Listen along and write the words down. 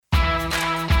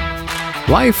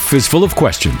Life is full of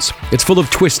questions. It's full of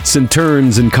twists and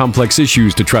turns and complex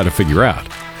issues to try to figure out.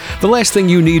 The last thing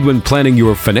you need when planning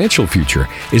your financial future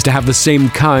is to have the same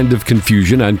kind of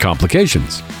confusion and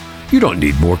complications. You don't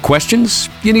need more questions,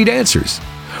 you need answers.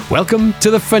 Welcome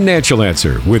to The Financial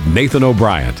Answer with Nathan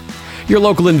O'Brien, your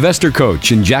local investor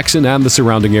coach in Jackson and the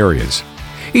surrounding areas.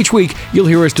 Each week, you'll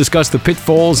hear us discuss the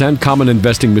pitfalls and common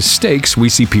investing mistakes we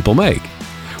see people make.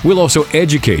 We'll also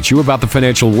educate you about the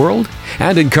financial world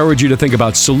and encourage you to think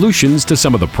about solutions to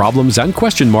some of the problems and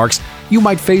question marks you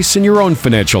might face in your own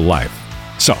financial life.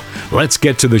 So, let's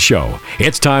get to the show.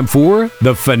 It's time for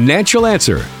The Financial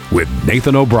Answer with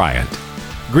Nathan O'Brien.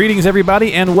 Greetings,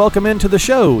 everybody, and welcome into the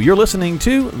show. You're listening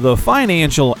to The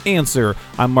Financial Answer.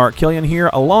 I'm Mark Killian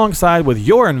here alongside with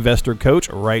your investor coach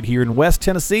right here in West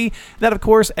Tennessee. That, of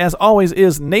course, as always,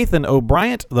 is Nathan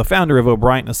O'Brien, the founder of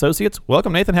O'Brien Associates.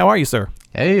 Welcome, Nathan. How are you, sir?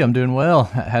 Hey, I'm doing well.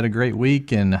 I had a great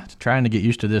week and trying to get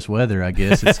used to this weather, I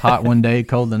guess. It's hot one day,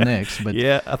 cold the next. But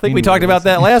yeah, I think we talked about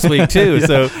that last week, too.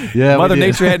 yeah, Mother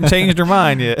Nature hadn't changed her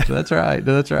mind yet. That's right.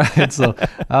 So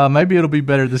maybe it'll be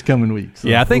better this coming week. So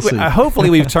yeah, I think we'll hopefully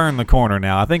we've turned the corner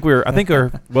now. I think we're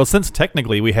well, since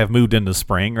technically we have moved into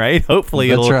spring, right?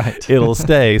 Hopefully it'll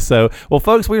stay. So, well,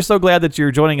 folks, we're so glad that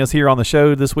you're joining us here on the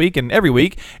show this week and every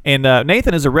week. And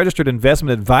Nathan is a registered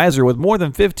investment advisor with more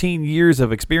than 15 years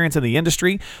of experience in the industry.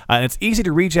 And it's easy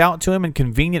to reach out to him and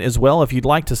convenient as well if you'd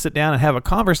like to sit down and have a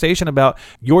conversation about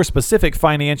your specific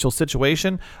financial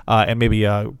situation and maybe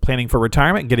planning for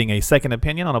retirement, getting a second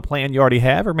opinion on a plan you already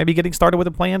have, or maybe getting started with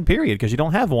a plan, period, because you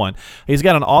don't have one. He's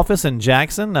got an office in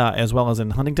Jackson as well as in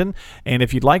Huntington. And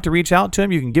if you'd like to reach out to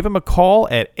him, you can give him a call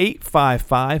at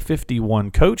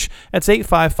 855-51-COACH. That's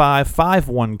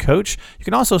 855-51-COACH. You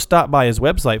can also stop by his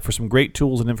website for some great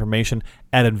tools and information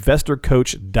at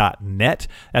investorcoach.net.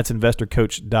 That's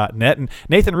investorcoach.net. And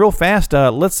Nathan, real fast,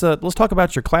 let's talk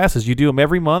about your classes. You do them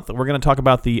every month. We're going to talk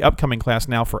about the upcoming class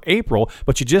now for April,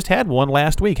 but you just had one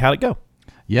last week. How'd it go?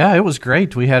 Yeah, it was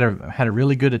great. We had a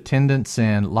really good attendance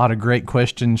and a lot of great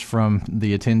questions from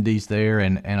the attendees there,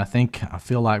 and I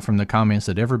feel like from the comments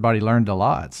that everybody learned a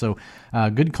lot. So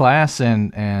good class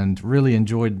and really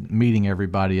enjoyed meeting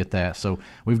everybody at that. So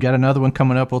we've got another one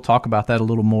coming up. We'll talk about that a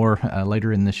little more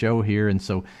later in the show here. And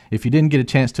so if you didn't get a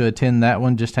chance to attend that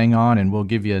one, just hang on and we'll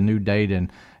give you a new date and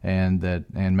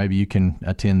maybe you can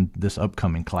attend this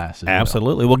upcoming class as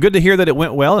Absolutely. Well, good to hear that it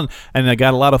went well, and I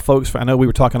got a lot of folks. I know we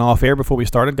were talking off air before we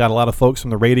started. Got a lot of folks from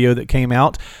the radio that came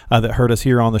out that heard us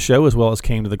here on the show as well as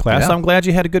came to the class. Yeah. So I'm glad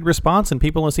you had a good response and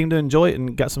people seemed to enjoy it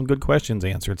and got some good questions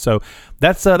answered. So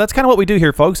that's kind of what we do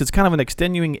here, folks. It's kind of an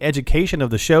extenuating education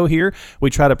of the show here. We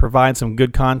try to provide some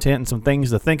good content and some things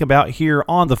to think about here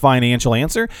on The Financial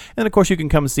Answer. And of course, you can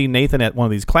come see Nathan at one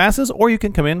of these classes, or you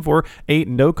can come in for a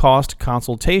no-cost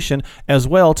consultation as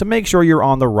well to make sure you're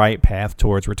on the right path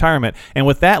towards retirement. And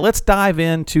with that, let's dive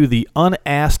into the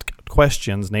unasked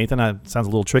questions. Nathan, that sounds a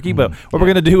little tricky, but what we're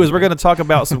going to do is we're going to talk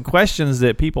about some questions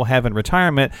that people have in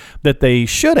retirement that they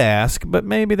should ask, but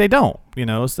maybe they don't.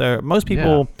 So most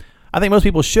people... Yeah. I think most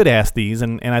people should ask these,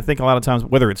 and I think a lot of times,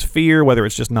 whether it's fear, whether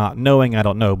it's just not knowing, I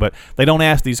don't know, but they don't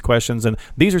ask these questions, and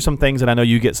these are some things that I know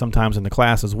you get sometimes in the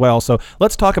class as well. So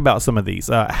let's talk about some of these.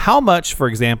 How much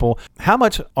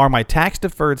are my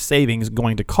tax-deferred savings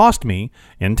going to cost me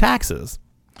in taxes?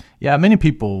 Yeah, many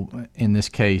people in this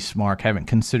case, Mark, haven't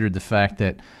considered the fact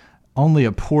that only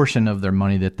a portion of their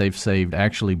money that they've saved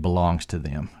actually belongs to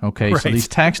them. Okay, right. So these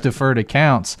tax-deferred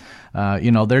accounts,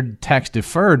 they're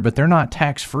tax-deferred, but they're not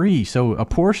tax-free. So a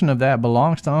portion of that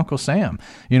belongs to Uncle Sam.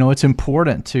 It's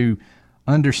important to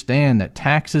understand that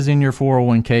taxes in your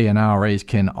 401k and IRAs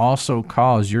can also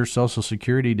cause your Social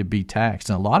Security to be taxed.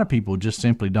 And a lot of people just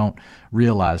simply don't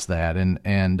realize that.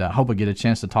 And I hope I get a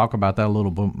chance to talk about that a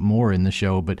little bit more in the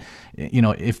show. But,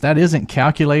 if that isn't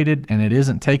calculated and it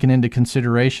isn't taken into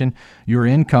consideration, your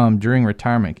income during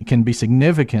retirement can be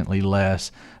significantly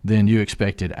less than you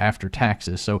expected after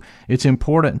taxes. So it's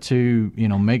important to,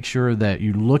 make sure that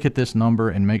you look at this number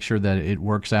and make sure that it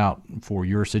works out for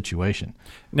your situation.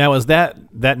 Now, is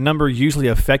that number usually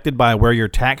affected by where your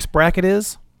tax bracket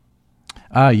is?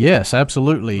 Yes,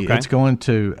 absolutely. Okay. It's going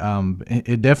to,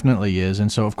 it definitely is.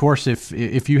 And so, of course,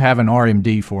 if you have an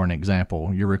RMD, for an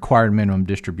example, your required minimum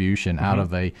distribution out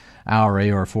of a IRA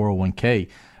or a 401k,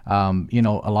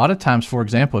 a lot of times, for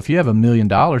example, if you have $1 million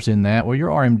in that, well, your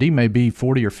RMD may be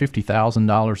 $40,000 or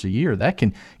 $50,000 a year. That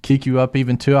can kick you up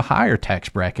even to a higher tax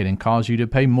bracket and cause you to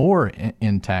pay more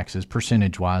in taxes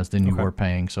percentage-wise than you were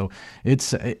paying. So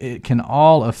it can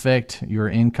all affect your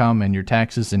income and your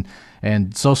taxes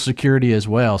and Social Security as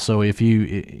well. So if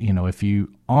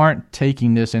you aren't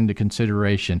taking this into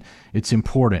consideration, it's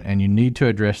important, and you need to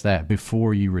address that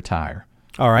before you retire.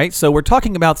 All right, so we're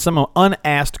talking about some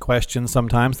unasked questions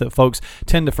sometimes that folks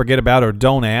tend to forget about or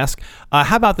don't ask.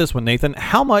 How about this one, Nathan?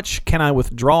 How much can I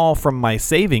withdraw from my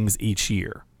savings each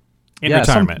year in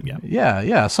retirement?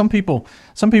 Some people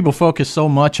focus so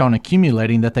much on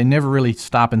accumulating that they never really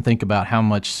stop and think about how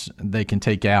much they can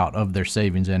take out of their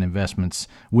savings and investments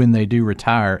when they do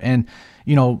retire. And,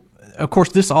 of course,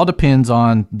 this all depends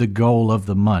on the goal of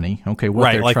the money, okay,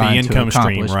 what they're like trying the income to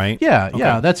accomplish. stream, right?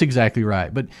 Yeah, that's exactly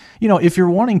right. But, if you're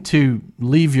wanting to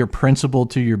leave your principal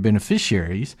to your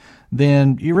beneficiaries,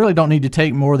 then you really don't need to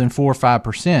take more than 4 or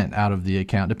 5% out of the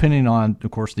account, depending on,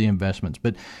 of course, the investments.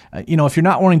 But, if you're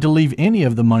not wanting to leave any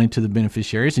of the money to the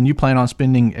beneficiaries and you plan on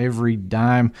spending every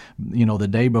dime, the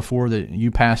day before that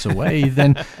you pass away,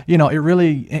 then, it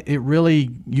really,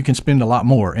 you can spend a lot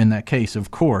more in that case,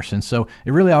 of course. And so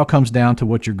it really all comes down to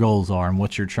what your goals are and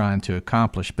what you're trying to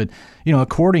accomplish. But,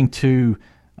 according to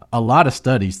a lot of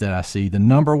studies that I see, the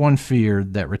number one fear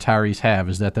that retirees have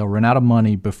is that they'll run out of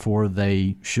money before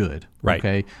they should,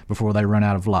 okay, before they run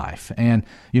out of life. And,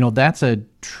 that's a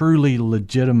truly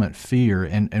legitimate fear.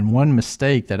 And one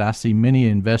mistake that I see many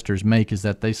investors make is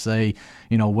that they say,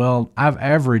 well, I've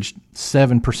averaged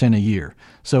 7% a year.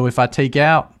 So if I take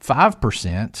out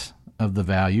 5% of the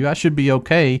value, I should be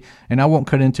okay and I won't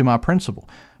cut into my principal.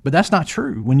 But that's not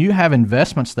true. When you have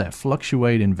investments that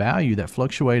fluctuate in value, that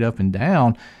fluctuate up and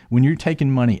down, when you're taking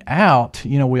money out,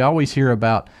 we always hear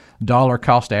about dollar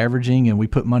cost averaging and we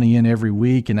put money in every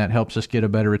week and that helps us get a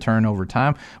better return over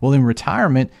time. Well, in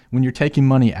retirement, when you're taking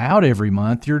money out every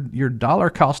month, you're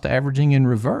dollar cost averaging in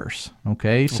reverse.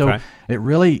 Okay. So it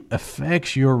really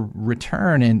affects your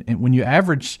return. And when you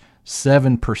average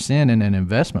 7% in an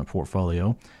investment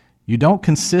portfolio, you don't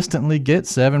consistently get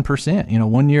 7%.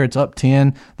 One year it's up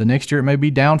 10, the next year it may be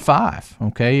down 5.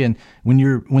 Okay, and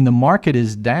when the market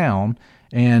is down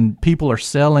and people are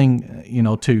selling,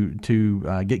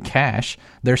 to get cash,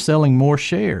 they're selling more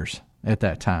shares at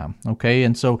that time. Okay,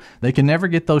 and so they can never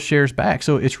get those shares back.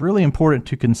 So it's really important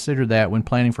to consider that when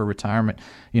planning for retirement.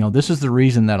 This is the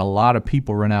reason that a lot of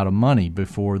people run out of money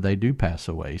before they do pass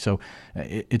away. So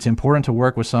it's important to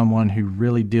work with someone who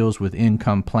really deals with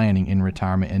income planning in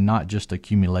retirement and not just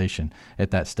accumulation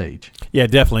at that stage. Yeah,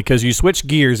 definitely, because you switch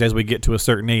gears as we get to a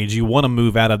certain age. You want to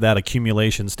move out of that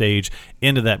accumulation stage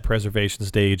into that preservation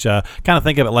stage. Kind of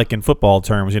think of it like in football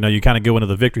terms. You kind of go into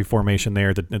the victory formation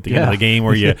there at the end of the game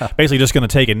where you basically just going to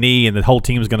take a knee and the whole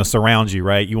team is going to surround you,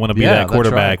 right? You want to be that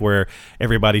quarterback where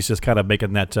everybody's just kind of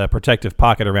making that protective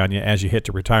pocket around you as you hit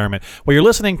to retirement. Well, you're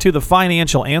listening to The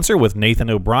Financial Answer with Nathan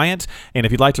O'Brien. And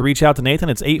if you'd like to reach out to Nathan,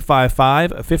 it's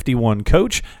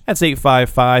 855-51-COACH. That's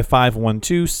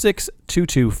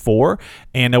 855-512-6224.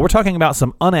 And we're talking about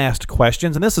some unasked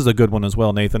questions. And this is a good one as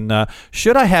well, Nathan.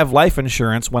 Should I have life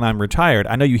insurance when I'm retired?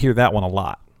 I know you hear that one a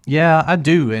lot. Yeah, I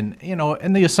do. And,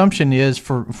 and the assumption is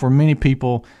for many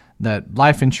people that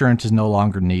life insurance is no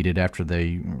longer needed after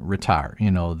they retire.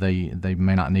 They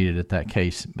may not need it at that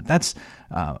case, but that's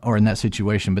or in that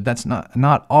situation, but that's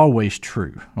not always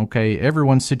true. Okay,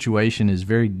 everyone's situation is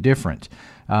very different.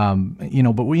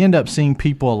 But we end up seeing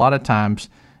people a lot of times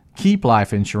keep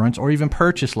life insurance or even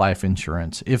purchase life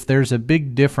insurance if there's a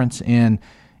big difference in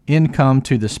income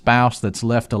to the spouse that's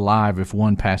left alive if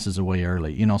one passes away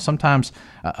early. Sometimes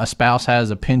a spouse has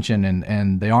a pension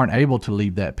and they aren't able to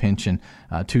leave that pension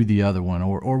to the other one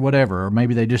or whatever, or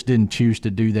maybe they just didn't choose to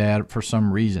do that for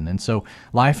some reason. And so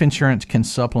life insurance can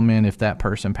supplement if that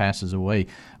person passes away.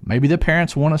 Maybe the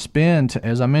parents want to spend,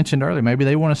 as I mentioned earlier, maybe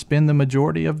they want to spend the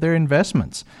majority of their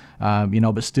investments,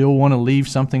 but still want to leave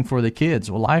something for the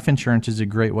kids. Well, life insurance is a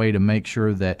great way to make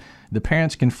sure that the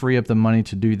parents can free up the money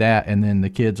to do that, and then the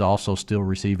kids also still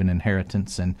receive an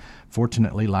inheritance. And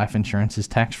fortunately, life insurance is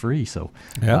tax-free, so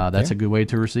that's a good way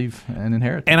to receive an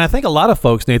inheritance. And I think a lot of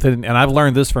folks, Nathan, and I've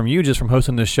learned this from you just from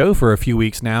hosting this show for a few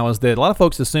weeks now, is that a lot of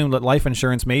folks assume that life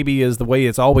insurance maybe is the way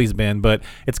it's always been, but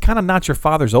it's kind of not your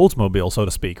father's Oldsmobile, so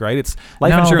to speak, right?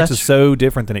 Life insurance is so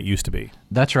different than it used to be.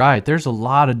 That's right. There's a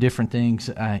lot of different things,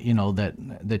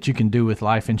 that you can do with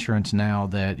life insurance now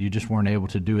that you just weren't able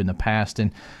to do in the past.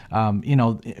 And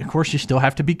of course, you still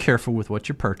have to be careful with what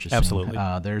you're purchasing. Absolutely.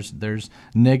 There's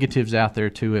negatives out there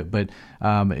to it, but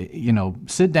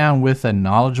sit down with a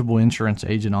knowledgeable insurance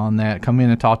agent on that. Come in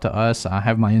and talk to us. I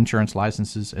have my insurance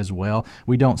licenses as well.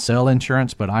 We don't sell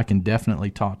insurance, but I can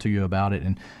definitely talk to you about it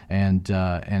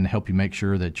and help you make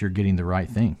sure that you're getting the right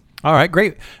thing. All right,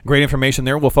 great information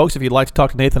there. Well, folks, if you'd like to talk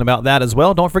to Nathan about that as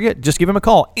well, don't forget, just give him a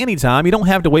call anytime. You don't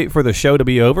have to wait for the show to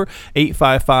be over.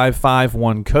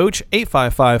 855-51-COACH,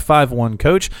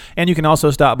 855-51-COACH, and you can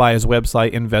also stop by his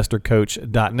website,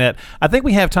 investorcoach.net. I think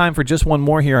we have time for just one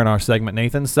more here in our segment,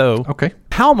 Nathan. So, okay.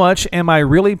 How much am I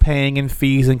really paying in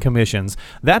fees and commissions?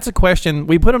 That's a question.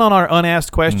 We put it on our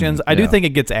unasked questions. I do think it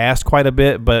gets asked quite a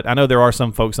bit, but I know there are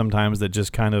some folks sometimes that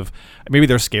just kind of, maybe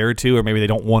they're scared to, or maybe they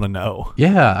don't want to know.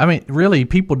 Yeah, I mean, really,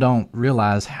 people don't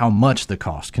realize how much the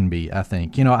cost can be, I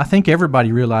think. I think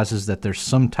everybody realizes that there's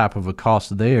some type of a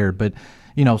cost there, but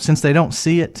since they don't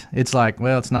see it, it's like,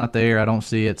 well, it's not there. I don't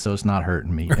see it, so it's not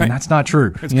hurting me. Right. And that's not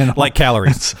true. Like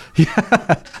calories.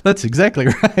 That's exactly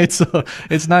right. So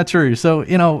it's not true. So,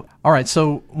 all right.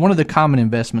 So one of the common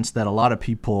investments that a lot of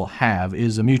people have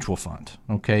is a mutual fund.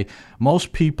 Okay.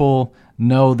 Most people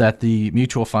know that the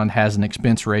mutual fund has an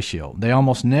expense ratio. They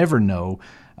almost never know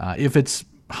if it's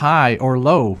high or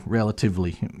low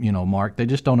relatively, Mark. They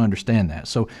just don't understand that.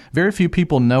 So very few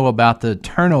people know about the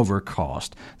turnover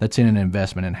cost that's in an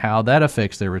investment and how that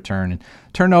affects their return. And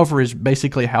turnover is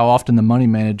basically how often the money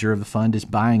manager of the fund is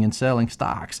buying and selling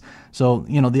stocks. So,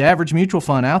 the average mutual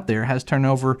fund out there has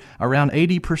turnover around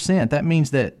 80%. That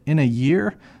means that in a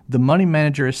year, the money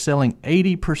manager is selling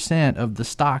 80% of the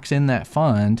stocks in that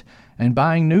fund and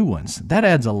buying new ones. That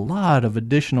adds a lot of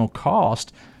additional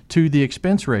cost to the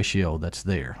expense ratio that's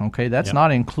there. Okay, that's not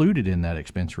included in that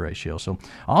expense ratio. So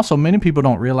also, many people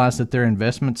don't realize that their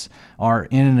investments are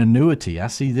in an annuity. I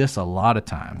see this a lot of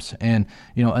times. And,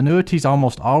 annuities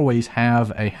almost always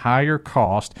have a higher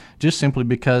cost just simply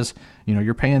because,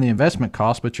 you're paying the investment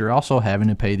cost, but you're also having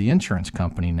to pay the insurance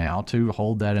company now to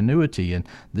hold that annuity. And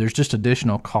there's just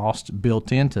additional cost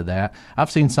built into that.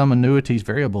 I've seen some annuities,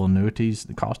 variable annuities,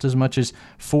 cost as much as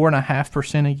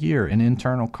 4.5% a year in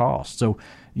internal costs. So,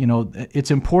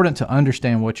 it's important to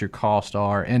understand what your costs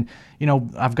are. And,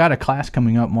 I've got a class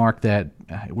coming up, Mark, that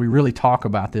we really talk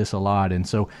about this a lot. And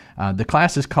so the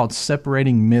class is called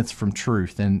Separating Myths from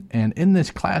Truth. And in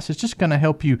this class, it's just going to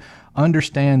help you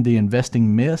understand the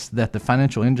investing myths that the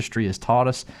financial industry has taught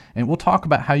us. And we'll talk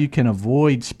about how you can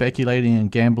avoid speculating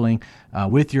and gambling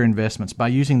with your investments by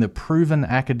using the proven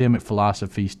academic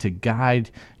philosophies to guide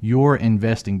your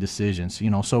investing decisions.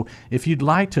 So if you'd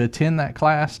like to attend that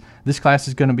class, this class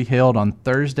is going to be held on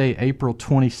Thursday, April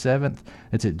 27th.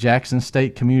 It's at Jackson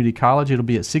State Community College. It'll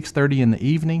be at 6:30 in the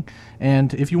evening.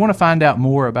 And if you want to find out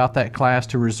more about that class,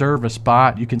 to reserve a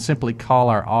spot, you can simply call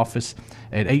our office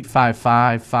at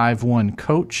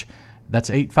 855-51-COACH. That's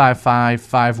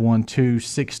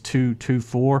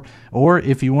 855-512-6224. Or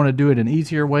if you want to do it an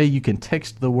easier way, you can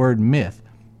text the word myth.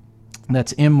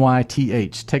 That's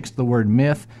MYTH. Text the word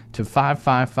myth to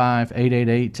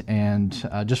 555-888 and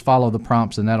just follow the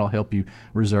prompts, and that'll help you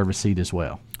reserve a seat as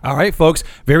well. All right, folks,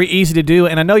 very easy to do.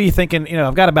 And I know you're thinking,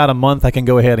 I've got about a month. I can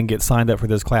go ahead and get signed up for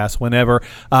this class whenever.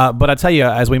 But I tell you,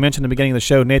 as we mentioned at the beginning of the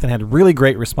show, Nathan had really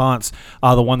great response,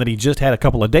 the one that he just had a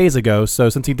couple of days ago. So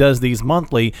since he does these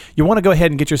monthly, you want to go ahead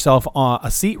and get yourself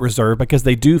a seat reserved because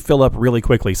they do fill up really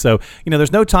quickly. So,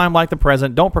 there's no time like the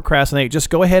present. Don't procrastinate. Just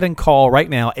go ahead and call right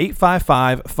now,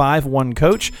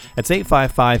 855-51-COACH. That's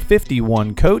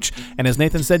 855-51-COACH. And as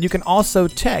Nathan said, you can also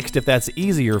text if that's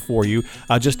easier for you.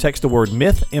 Just text the word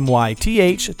myth,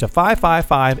 MYTH, to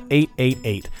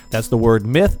 555-888. That's the word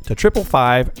myth to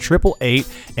 555-888,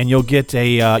 and you'll get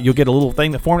a little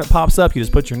thing, the form that pops up. You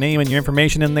just put your name and your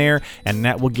information in there, and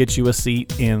that will get you a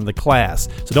seat in the class.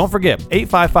 So don't forget,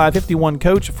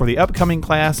 855-51-COACH for the upcoming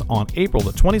class on April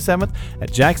the 27th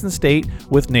at Jackson State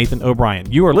with Nathan O'Brien.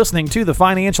 You are listening to The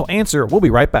Financial Answer. We'll be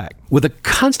right back. With a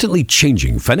constantly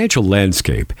changing financial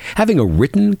landscape, having a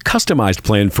written, customized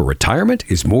plan for retirement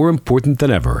is more important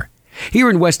than ever. Here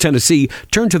in West Tennessee,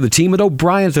 turn to the team at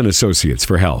O'Brien & Associates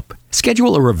for help.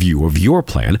 Schedule a review of your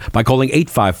plan by calling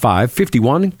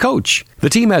 855-51-COACH. The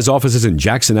team has offices in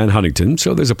Jackson and Huntington,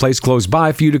 so there's a place close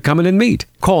by for you to come in and meet.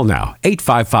 Call now,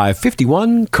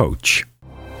 855-51-COACH.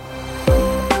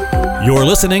 You're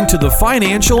listening to The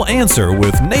Financial Answer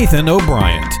with Nathan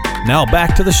O'Brien. Now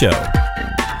back to the show.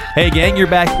 Hey gang, you're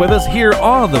back with us here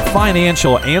on The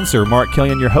Financial Answer. Mark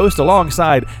Killian, your host,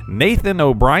 alongside Nathan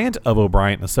O'Brien of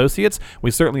O'Brien & Associates.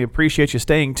 We certainly appreciate you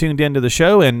staying tuned into the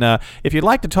show. And if you'd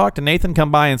like to talk to Nathan,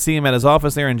 come by and see him at his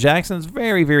office there in Jackson. It's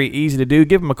very, very easy to do.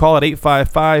 Give him a call at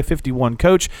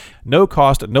 855-51-COACH. no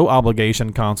cost, no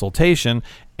obligation consultation.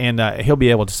 And he'll be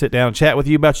able to sit down and chat with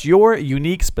you about your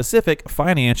unique, specific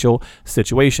financial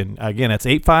situation. Again, it's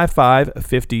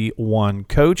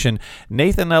 855-51-COACH. And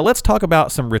Nathan, let's talk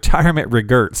about some retirement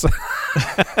regrets.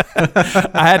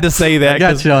 I had to say that. I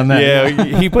got you on that.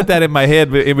 Yeah, he put that in my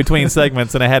head in between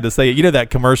segments, and I had to say it. You know that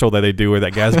commercial that they do where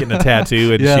that guy's getting a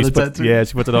tattoo, and she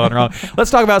puts it on wrong. Let's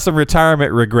talk about some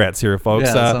retirement regrets here, folks.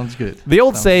 Yeah, that sounds good. The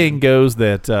old saying goes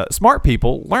that smart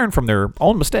people learn from their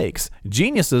own mistakes.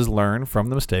 Geniuses learn from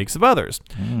the mistakes of others.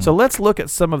 So let's look at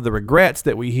some of the regrets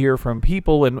that we hear from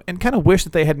people and kind of wish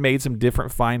that they had made some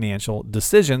different financial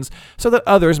decisions so that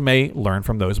others may learn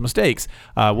from those mistakes.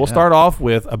 We'll start off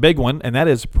with a big one, and that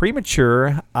is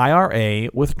premature IRA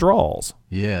withdrawals.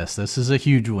 Yes, this is a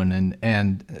huge one.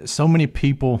 And so many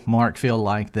people, Mark, feel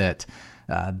like that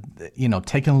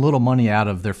taking a little money out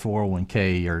of their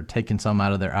 401k or taking some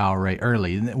out of their IRA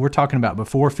early. We're talking about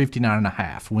before 59 and a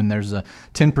half, when there's a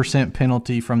 10%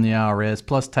 penalty from the IRS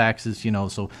plus taxes,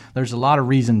 so there's a lot of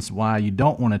reasons why you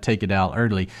don't want to take it out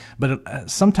early. But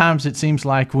sometimes it seems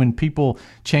like when people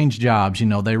change jobs,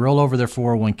 they roll over their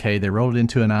 401k, they roll it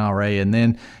into an IRA, and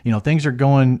then, things are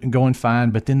going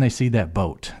fine, but then they see that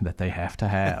boat that they have to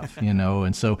have,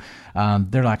 and so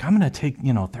they're like, I'm going to take,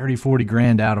 30, 40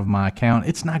 grand out of my account.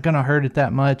 It's not going to hurt it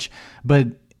that much, but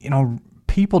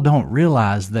people don't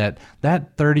realize that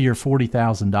 $30,000 or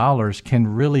 $40,000 can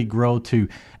really grow to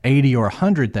 $80,000 or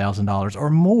 $100,000 or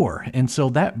more, and so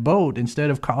that boat, instead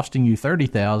of costing you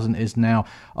 $30,000, is now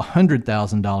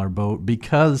 $100,000 boat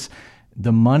because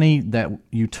the money that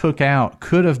you took out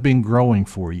could have been growing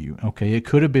for you. Okay, it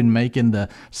could have been making the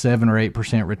 7 or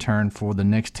 8% return for the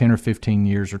next 10 or 15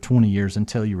 years or 20 years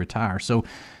until you retire. So,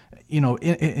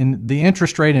 in the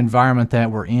interest rate environment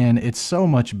that we're in, it's so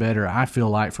much better, I feel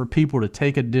like, for people to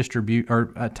take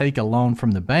take a loan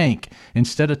from the bank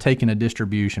instead of taking a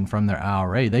distribution from their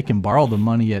IRA. They can borrow the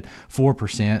money at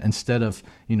 4% instead of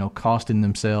costing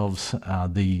themselves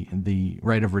the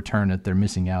rate of return that they're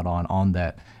missing out on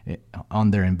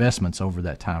their investments over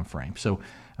that time frame. So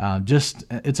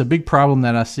it's a big problem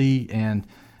that I see, and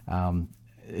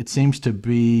it seems to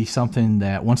be something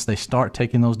that once they start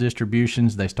taking those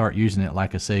distributions, they start using it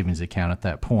like a savings account at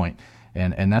that point.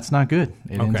 And that's not good.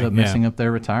 It ends up messing up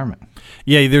their retirement.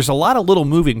 Yeah, there's a lot of little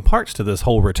moving parts to this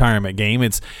whole retirement game.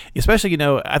 It's especially,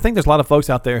 I think there's a lot of folks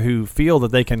out there who feel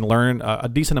that they can learn a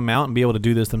decent amount and be able to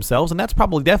do this themselves, and that's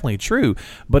probably definitely true.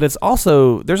 But it's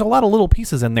also, there's a lot of little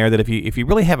pieces in there that if you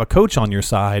really have a coach on your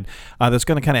side, that's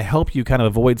going to kind of help you kind of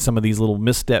avoid some of these little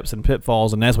missteps and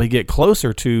pitfalls. And as we get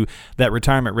closer to that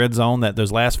retirement red zone, that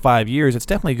those last 5 years, it's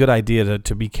definitely a good idea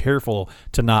to be careful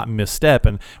to not misstep.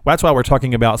 And that's why we're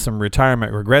talking about some retirement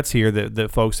regrets here that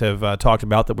folks have talked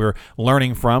about, that we're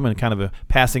learning from and kind of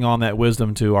passing on that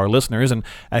wisdom to our listeners. And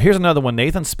here's another one,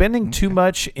 Nathan: spending too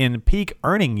much in peak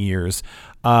earning years.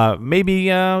 Maybe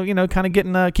kind of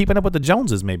getting keeping up with the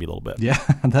Joneses, maybe a little bit. Yeah,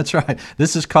 that's right.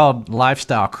 This is called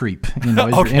lifestyle creep.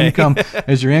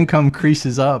 As your income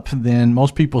increases up, then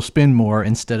most people spend more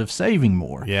instead of saving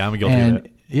more. Yeah, I'm guilty of that.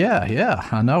 Yeah,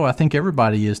 I know. I think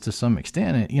everybody is to some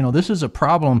extent. This is a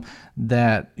problem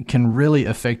that can really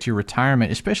affect your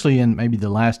retirement, especially in maybe the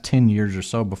last 10 years or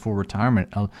so before retirement.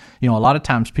 A lot of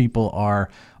times people are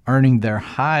earning their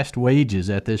highest wages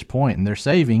at this point, and they're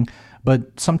saving,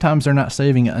 but sometimes they're not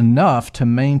saving enough to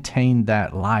maintain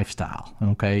that lifestyle.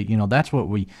 Okay, that's what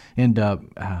we end up,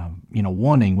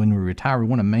 wanting when we retire. We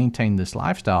want to maintain this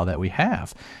lifestyle that we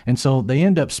have, and so they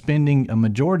end up spending a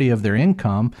majority of their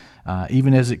income,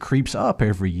 even as it creeps up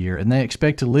every year, and they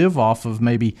expect to live off of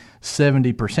maybe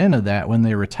 70% of that when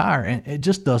they retire, and it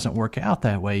just doesn't work out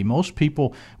that way. Most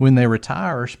people, when they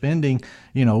retire, are spending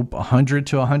 100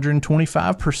 to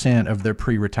 125% of their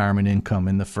pre-retirement income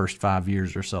in the first 5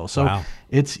 years or so. So wow.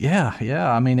 It's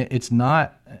I mean, it's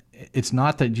not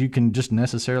that you can just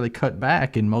necessarily cut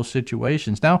back in most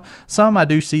situations. Now, some I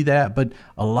do see that, but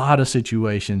a lot of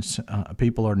situations,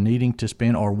 people are needing to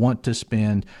spend or want to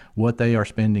spend what they are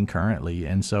spending currently.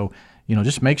 And so,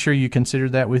 just make sure you consider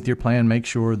that with your plan. Make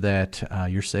sure that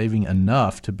you're saving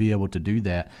enough to be able to do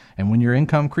that. And when your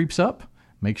income creeps up,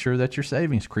 make sure that your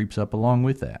savings creeps up along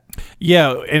with that.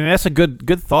 Yeah, and that's a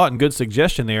good thought and good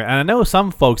suggestion there. And I know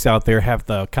some folks out there have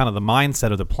the kind of the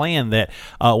mindset or the plan that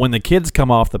when the kids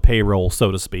come off the payroll,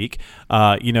 so to speak,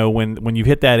 when you've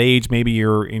hit that age, maybe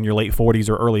you're in your late 40s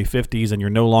or early 50s and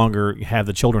you're no longer have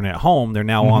the children at home, they're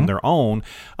now on their own,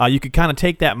 you could kind of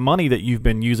take that money that you've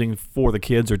been using for the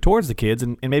kids or towards the kids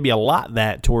and maybe allot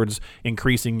that towards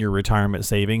increasing your retirement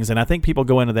savings. And I think people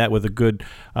go into that with a good,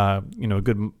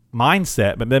 good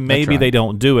mindset, but then maybe right. they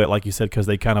don't do it, like you said, because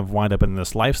they kind of wind up in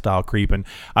this lifestyle creep. And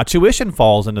tuition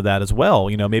falls into that as well.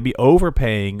 Maybe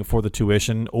overpaying for the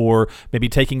tuition, or maybe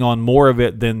taking on more of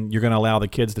it than you're going to allow the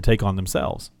kids to take on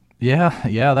themselves.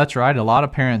 Yeah, that's right. A lot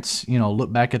of parents,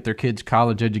 look back at their kids'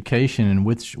 college education and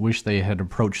wish they had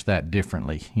approached that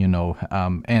differently,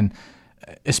 and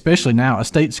especially now, a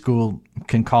state school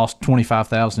can cost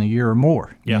 $25,000 a year or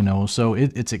more. So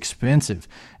it's expensive,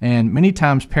 and many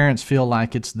times parents feel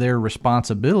like it's their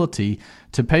responsibility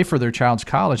to pay for their child's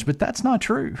college, but that's not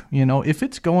true. If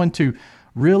it's going to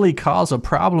really cause a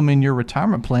problem in your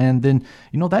retirement plan, then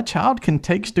that child can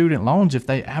take student loans if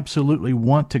they absolutely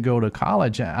want to go to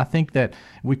college. I think that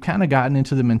we've kind of gotten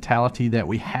into the mentality that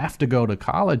we have to go to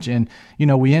college, and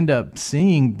we end up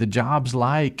seeing the jobs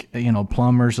like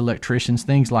plumbers, electricians,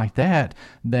 things like that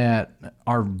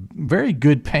are very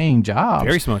good paying jobs.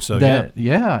 Very much so.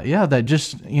 That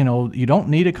just you don't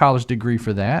need a college degree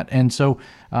for that, and so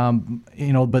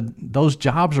but those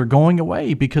jobs are going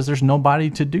away because there's nobody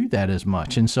to do that as much.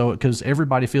 And so, because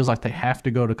everybody feels like they have to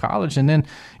go to college. And then,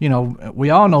 we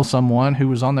all know someone who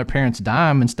was on their parents'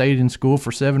 dime and stayed in school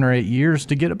for 7 or 8 years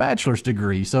to get a bachelor's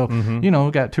degree. So,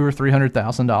 got $200,000 or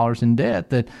 $300,000 in debt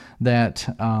that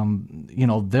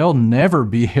they'll never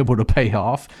be able to pay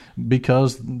off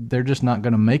because they're just not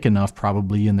going to make enough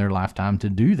probably in their lifetime to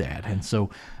do that. And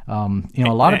so, a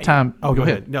lot of time. Oh, go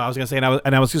ahead. No, I was going to say,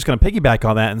 and I was just going to piggyback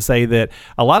on that and say that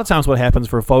a lot of times what happens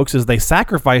for folks is they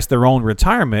sacrifice their own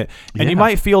retirement, and you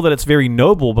might feel that it's very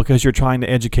noble because you're trying to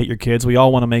educate your kids. We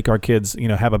all want to make our kids,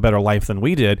 have a better life than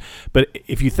we did. But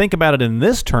if you think about it in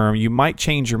this term, you might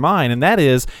change your mind, and that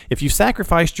is if you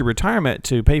sacrificed your retirement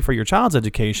to pay for your child's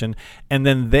education, and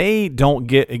then they don't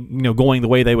get, going the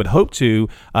way they would hope to.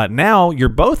 Now you're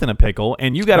both in a pickle,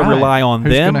 and you got to rely on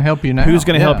them. Who's going to help you now? Who's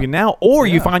going to help you now? Or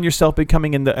you find yourself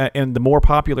becoming in the more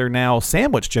popular now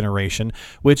sandwich generation,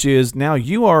 which is now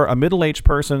you are a middle-aged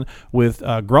person with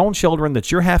grown children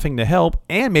that you're having to help,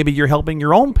 and maybe you're helping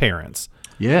your own parents.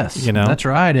 Yes, that's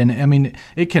right. And I mean,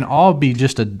 it can all be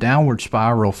just a downward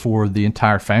spiral for the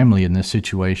entire family in this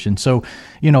situation. So,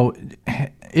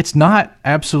 it's not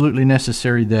absolutely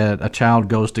necessary that a child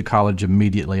goes to college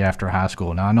immediately after high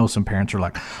school. Now, I know some parents are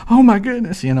like, oh my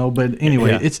goodness, but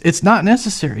anyway, it's not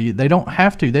necessary. They don't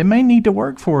have to. They may need to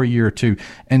work for a year or two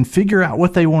and figure out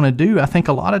what they want to do. I think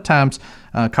a lot of times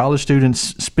college students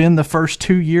spend the first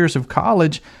 2 years of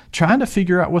college trying to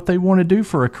figure out what they want to do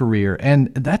for a career.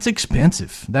 And that's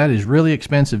expensive. That is really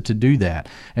expensive to do that.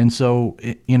 And so,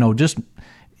 just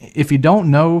if you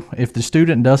don't know, if the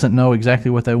student doesn't know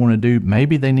exactly what they want to do,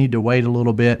 maybe they need to wait a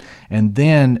little bit, and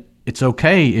then it's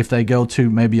okay if they go to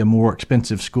maybe a more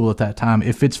expensive school at that time.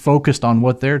 If it's focused on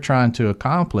what they're trying to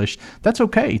accomplish, that's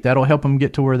okay. That'll help them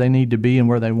get to where they need to be and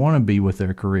where they want to be with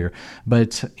their career.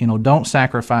 But, don't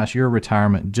sacrifice your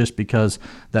retirement just because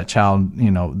that child,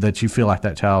 that you feel like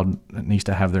that child needs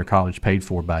to have their college paid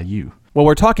for by you. Well,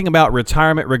 we're talking about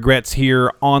retirement regrets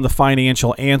here on The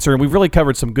Financial Answer, and we've really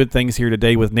covered some good things here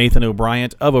today with Nathan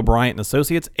O'Brien of O'Brien &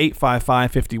 Associates,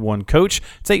 855-51-COACH.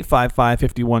 It's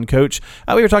 855-51-COACH.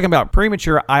 We were talking about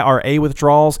premature IRA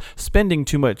withdrawals, spending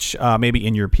too much maybe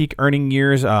in your peak earning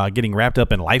years, getting wrapped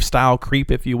up in lifestyle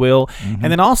creep, if you will,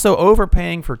 and then also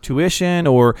overpaying for tuition,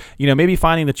 or maybe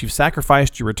finding that you've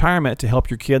sacrificed your retirement to help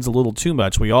your kids a little too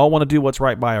much. We all want to do what's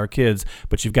right by our kids,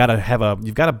 but you've got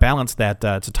to balance that.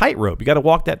 It's a tightrope. You got to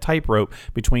walk that tightrope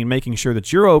between making sure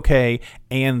that you're okay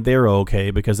and they're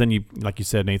okay, because then you, like you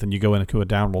said, Nathan, you go into a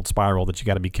downward spiral that you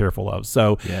got to be careful of.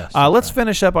 So let's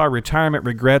finish up our retirement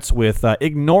regrets with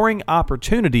ignoring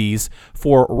opportunities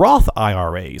for Roth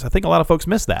IRAs. I think a lot of folks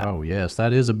miss that. Oh, yes,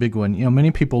 that is a big one. Many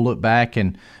people look back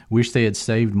and wish they had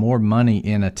saved more money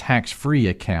in a tax-free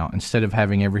account instead of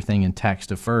having everything in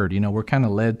tax-deferred. We're kind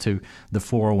of led to the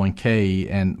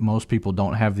 401k, and most people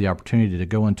don't have the opportunity to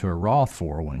go into a Roth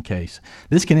 401k.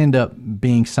 This can end up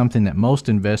being something that most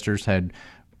investors had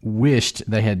wished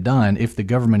they had done if the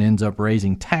government ends up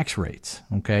raising tax rates.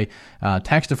 Okay,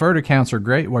 tax-deferred accounts are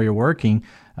great while you're working.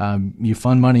 You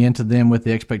fund money into them with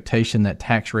the expectation that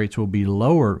tax rates will be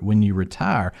lower when you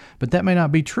retire, but that may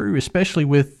not be true, especially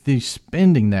with the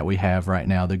spending that we have right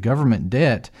now. The government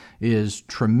debt is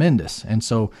tremendous, and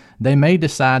so they may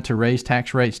decide to raise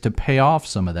tax rates to pay off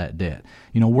some of that debt.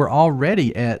 We're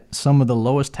already at some of the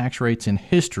lowest tax rates in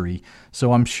history,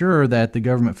 so I'm sure that the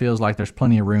government feels like there's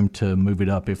plenty of room to move it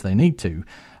up if they need to.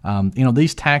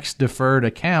 These tax-deferred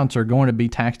accounts are going to be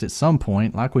taxed at some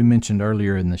point, like we mentioned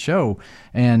earlier in the show,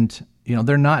 and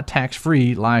they're not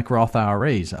tax-free like Roth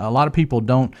IRAs. A lot of people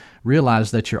don't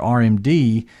realize that your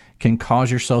RMD can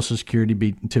cause your Social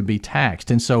Security to be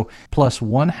taxed. And so plus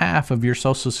 1/2 of your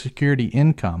Social Security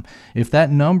income, if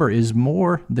that number is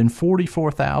more than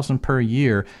 $44,000 per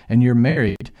year and you're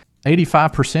married,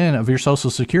 85% of your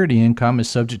Social Security income is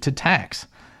subject to tax.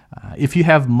 If you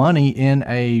have money in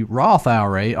a Roth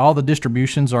IRA, all the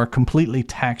distributions are completely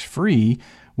tax-free,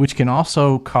 which can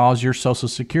also cause your Social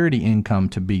Security income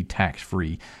to be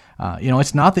tax-free.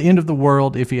 It's not the end of the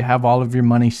world if you have all of your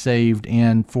money saved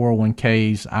in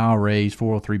 401ks, IRAs,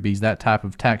 403bs, that type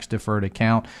of tax-deferred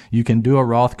account. You can do a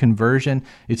Roth conversion.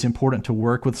 It's important to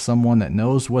work with someone that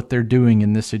knows what they're doing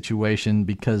in this situation,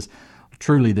 because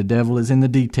truly the devil is in the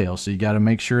details. So you got to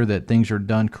make sure that things are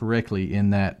done correctly in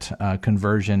that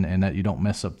conversion, and that you don't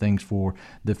mess up things for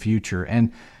the future.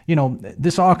 And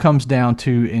this all comes down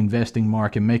to investing,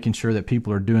 Mark, and making sure that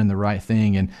people are doing the right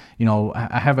thing. And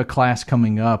I have a class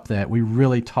coming up that we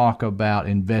really talk about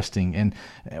investing, and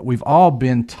we've all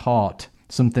been taught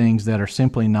some things that are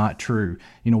simply not true.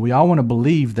 We all want to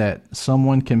believe that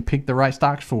someone can pick the right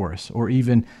stocks for us, or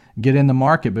even get in the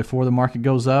market before the market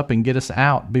goes up and get us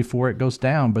out before it goes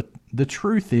down. But the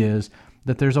truth is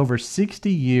that there's over 60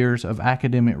 years of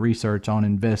academic research on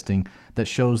investing that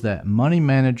shows that money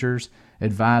managers,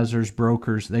 advisors,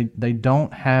 brokers, they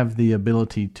don't have the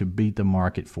ability to beat the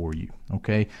market for you.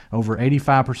 Okay, over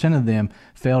 85% of them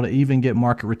fail to even get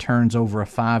market returns over a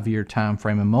 5-year time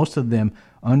frame, and most of them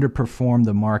underperform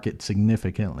the market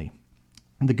significantly.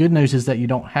 The good news is that you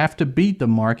don't have to beat the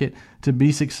market to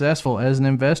be successful as an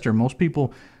investor. Most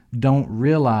people don't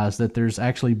realize that there's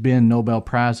actually been Nobel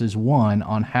Prizes won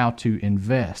on how to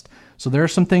invest. So there are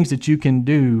some things that you can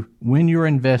do when you're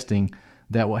investing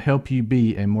that will help you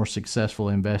be a more successful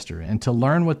investor. And to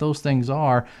learn what those things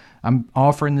are, I'm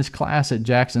offering this class at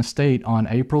Jackson State on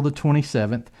April the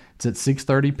 27th. It's at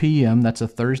 6:30 p.m. That's a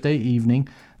Thursday evening.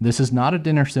 This is not a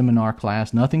dinner seminar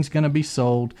class. Nothing's going to be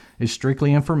sold. It's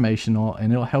strictly informational,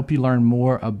 and it'll help you learn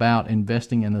more about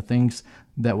investing and the things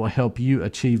that will help you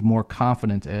achieve more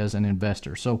confidence as an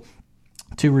investor. So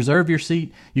to reserve your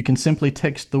seat, you can simply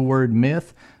text the word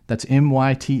MYTH, that's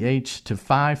MYTH, to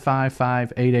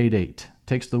 555-888.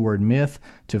 Text the word MYTH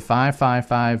to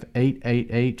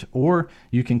 555-888, or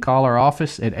you can call our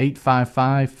office at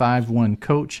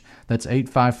 855-51-COACH. That's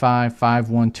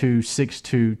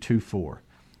 855-512-6224.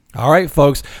 All right,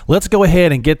 folks, let's go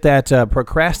ahead and get that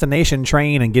procrastination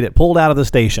train and get it pulled out of the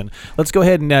station. Let's go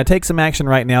ahead and take some action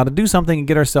right now to do something and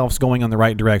get ourselves going on the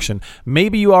right direction.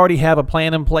 Maybe you already have a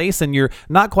plan in place and you're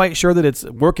not quite sure that it's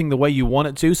working the way you want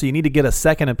it to, so you need to get a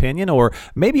second opinion, or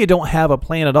maybe you don't have a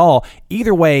plan at all.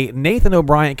 Either way, Nathan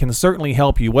O'Brien can certainly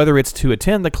help you, whether it's to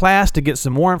attend the class to get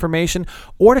some more information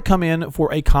or to come in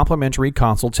for a complimentary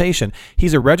consultation.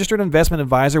 He's a registered investment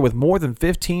advisor with more than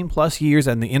 15 plus years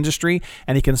in the industry,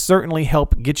 and he can certainly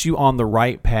help get you on the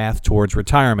right path towards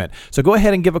retirement. So go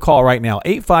ahead and give a call right now,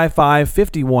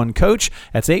 855-51-COACH.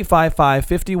 That's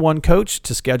 855-51-COACH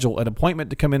to schedule an appointment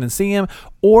to come in and see him,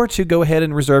 or to go ahead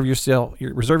and reserve yourself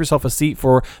a seat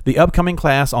for the upcoming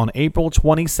class on April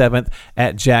 27th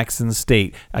at Jackson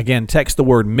State. Again, text the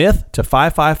word MYTH to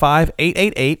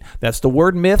 555-888. That's the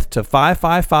word MYTH to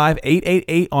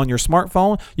 555-888 on your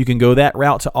smartphone. You can go that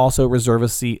route to also reserve a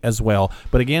seat as well.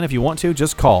 But again, if you want to,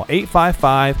 just call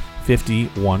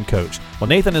 855-51-COACH. Well,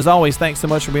 Nathan, as always, thanks so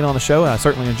much for being on the show. I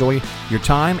certainly enjoy your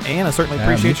time, and I certainly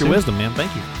appreciate your wisdom, man.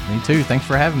 Thank you. Me too. Thanks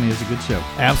for having me. It was a good show.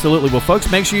 Absolutely. Well, folks,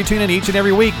 make sure you tune in each and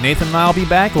every week. Nathan and I will be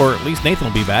back, or at least Nathan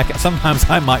will be back. Sometimes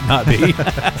I might not be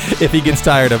if he gets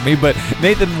tired of me, but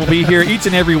Nathan will be here each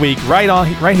and every week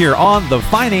right here on The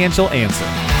Financial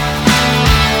Answer.